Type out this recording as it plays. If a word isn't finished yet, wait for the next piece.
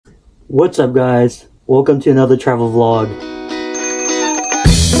What's up guys? Welcome to another travel vlog.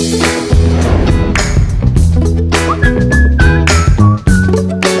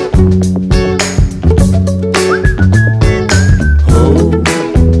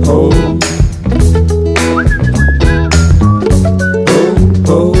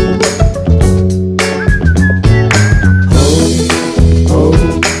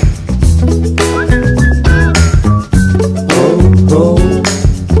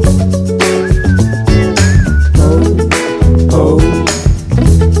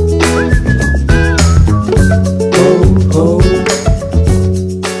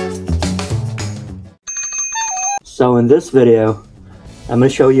 So in this video, I'm going to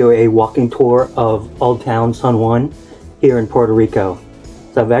show you a walking tour of Old San Juan here in Puerto Rico.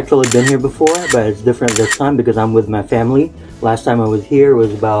 So I've actually been here before, but it's different this time because I'm with my family. Last time I was here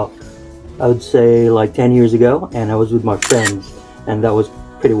was about, I would say like 10 years ago, and I was with my friends, and that was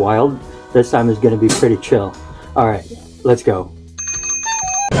pretty wild. This time is going to be pretty chill. Alright, let's go.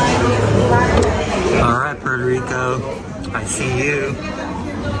 Alright Puerto Rico, I see you.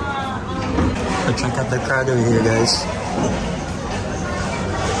 Check out the crowd over here, guys.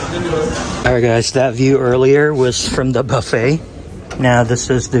 Alright guys, that view earlier was from the buffet. Now this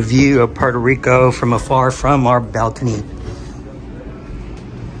is the view of Puerto Rico from afar from our balcony.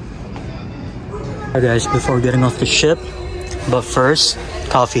 Alright guys, before getting off the ship, but first,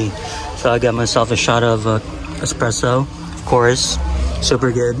 coffee. So I got myself a shot of espresso, of course, super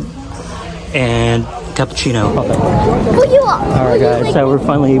good, and cappuccino. Alright guys, so we're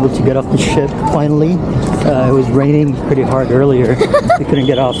finally able to get off the ship, finally. It was raining pretty hard earlier. We couldn't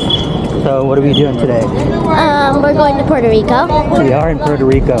get off. So what are we doing today? We're going to Puerto Rico. We are in Puerto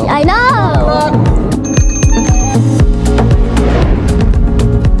Rico. I know!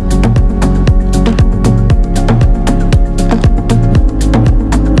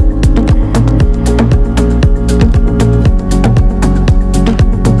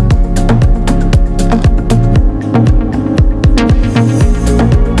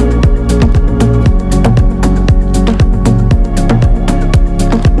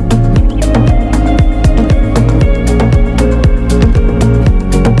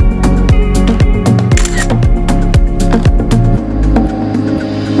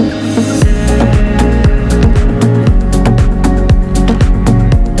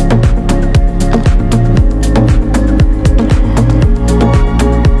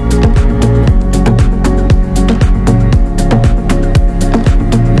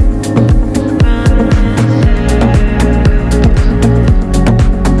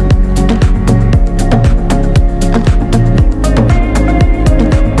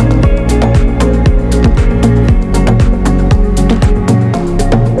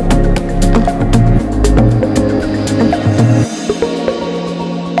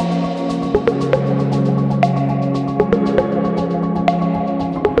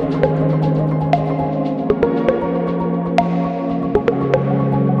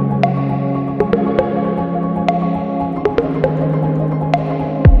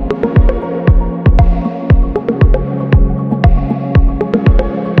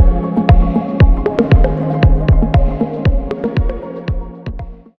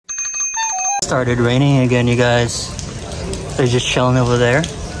 Started raining again, you guys. They're just chilling over there.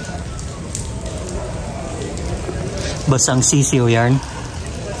 Basang sisiw yarn.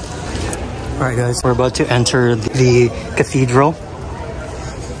 Alright guys, we're about to enter the cathedral.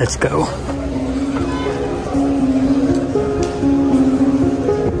 Let's go.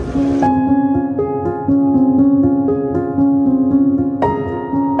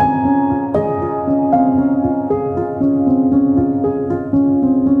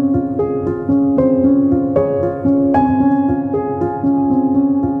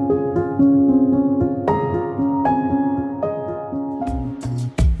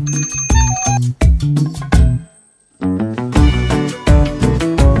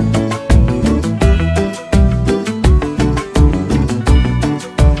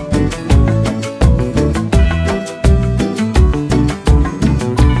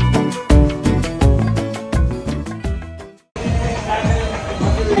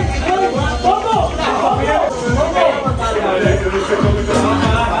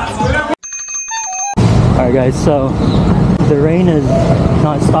 Alright guys, so the rain is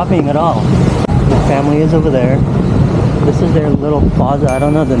not stopping at all. The family is over there. This is their little plaza. I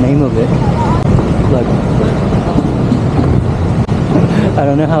don't know the name of it. Look. I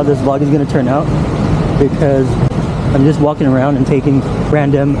don't know how this vlog is going to turn out because I'm just walking around and taking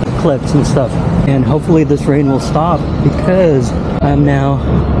random clips and stuff. And hopefully this rain will stop because I'm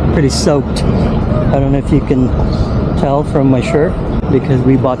now pretty soaked. I don't know if you can tell from my shirt. because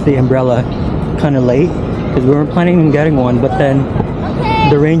we bought the umbrella kind of late because we weren't planning on getting one, but then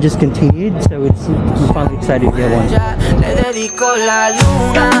the rain just continued, so we're finally excited to get one. Le dedico la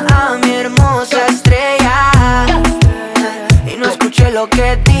luna a mi hermosa estrella y no escuché lo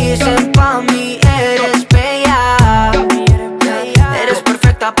que dicen, pa' mí eres bella. Eres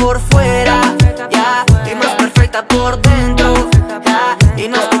perfecta por fuera, yeah, y más perfecta por dentro, yeah, y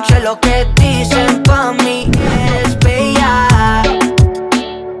no escuché lo que dicen, pa' mí eres bella.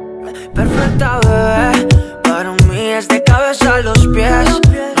 Perfecta, bebé, para mí es de cabeza a los pies.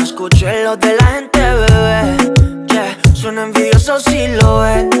 No escuché lo de la gente, bebé, yeah, suena envidioso si lo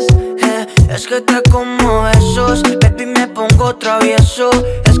ves. Es que te como besos, baby, me pongo travieso.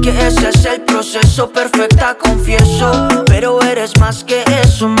 Es que ese es el proceso, perfecta, confieso. Pero eres más que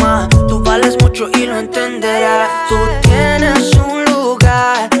eso, ma. Tú vales mucho y lo entenderás. Tú tienes un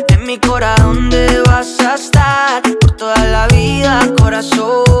lugar en mi corazón donde vas a estar por toda la vida,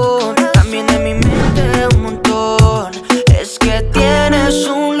 corazón. También en mi mente un montón. Es que tienes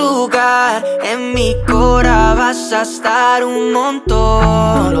un lugar en mi cora, vas a estar un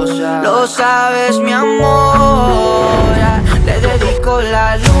montón. Lo sabes, mi amor. Le dedico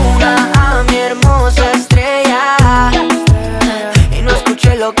la luna a mi hermosa estrella y no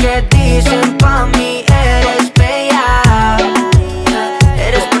escuché lo que dicen, pa' mí eres bella.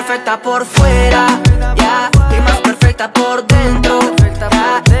 Eres perfecta por fuera, yeah, y más perfecta por dentro,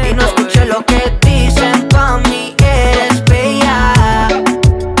 yeah, y no escuché lo que dicen, pa' mí eres bella.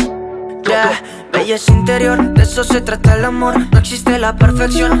 Yeah. Belleza interior, de eso se trata el amor. No existe la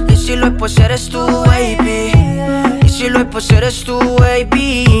perfección, y si lo es, pues eres tú, baby. Y si lo es, pues eres tú,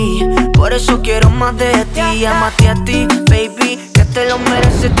 baby. Por eso quiero más de ti, amate a ti, baby, que te lo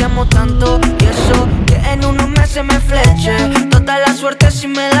mereces, te amo tanto. Y eso, que en unos meses me fleche, toda la suerte si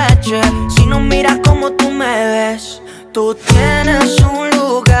me la eche. Si no miras como tú me ves, tú tienes un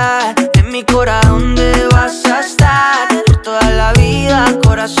lugar en mi corazón donde vas a estar por toda la vida,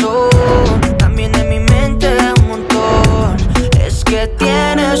 corazón. También en mi mente un montón. Es que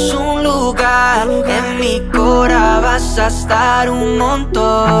tienes un lugar en mi cora, vas a estar un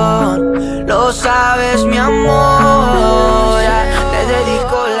montón. Lo sabes, mi amor. Le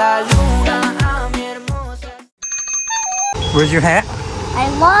dedico la luna a mi hermosa. Where's your hat? I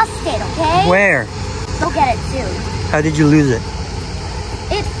lost it, okay? Where? Go get it soon. How did you lose it?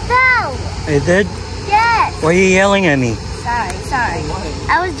 It fell! It did? Yes! Why are you yelling at me? Sorry.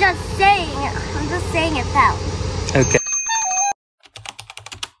 I was just saying it fell. Okay.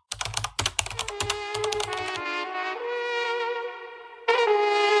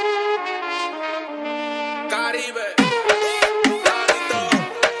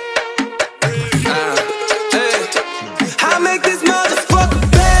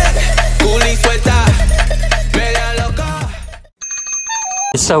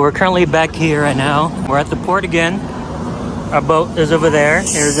 So we're currently back here right now. We're at the port again. Our boat is over there.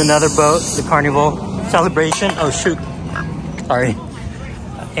 Here's another boat, the Carnival celebration. Oh shoot, sorry.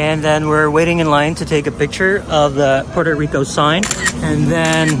 And then we're waiting in line to take a picture of the Puerto Rico sign. And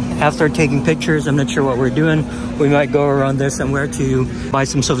then after taking pictures, I'm not sure what we're doing. We might go around there somewhere to buy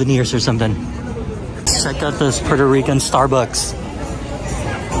some souvenirs or something. Check out this Puerto Rican Starbucks.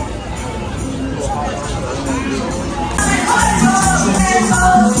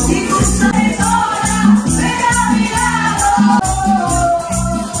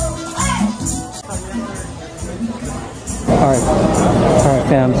 Alright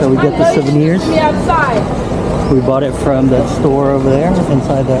fam, so we get the souvenirs. We bought it from that store over there,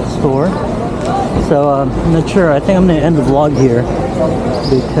 inside that store. So I'm not sure, I think I'm going to end the vlog here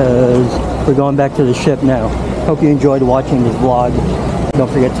because we're going back to the ship now. Hope you enjoyed watching this vlog. Don't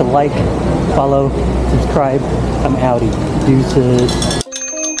forget to like, follow, subscribe. I'm outie. Deuces.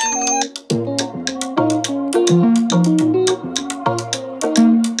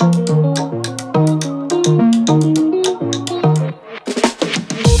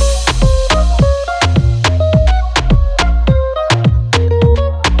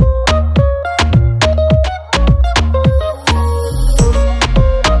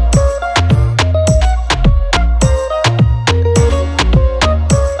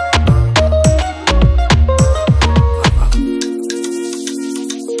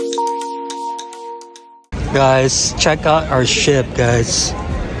 Guys, check out our ship, guys.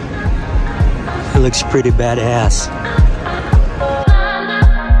 It looks pretty badass.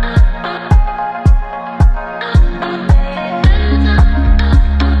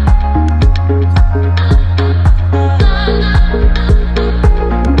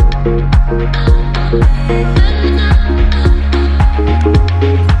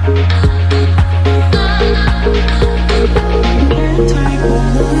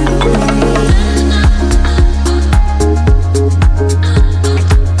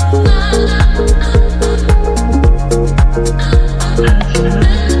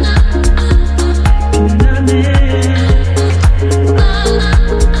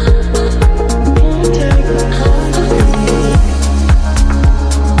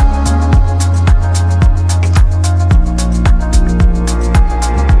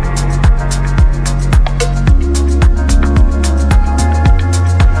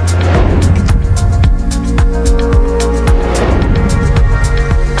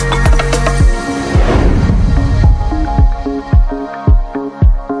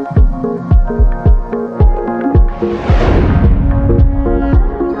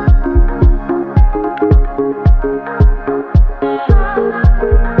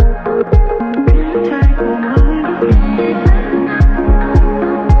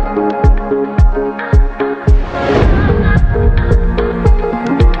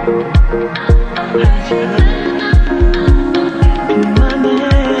 Had you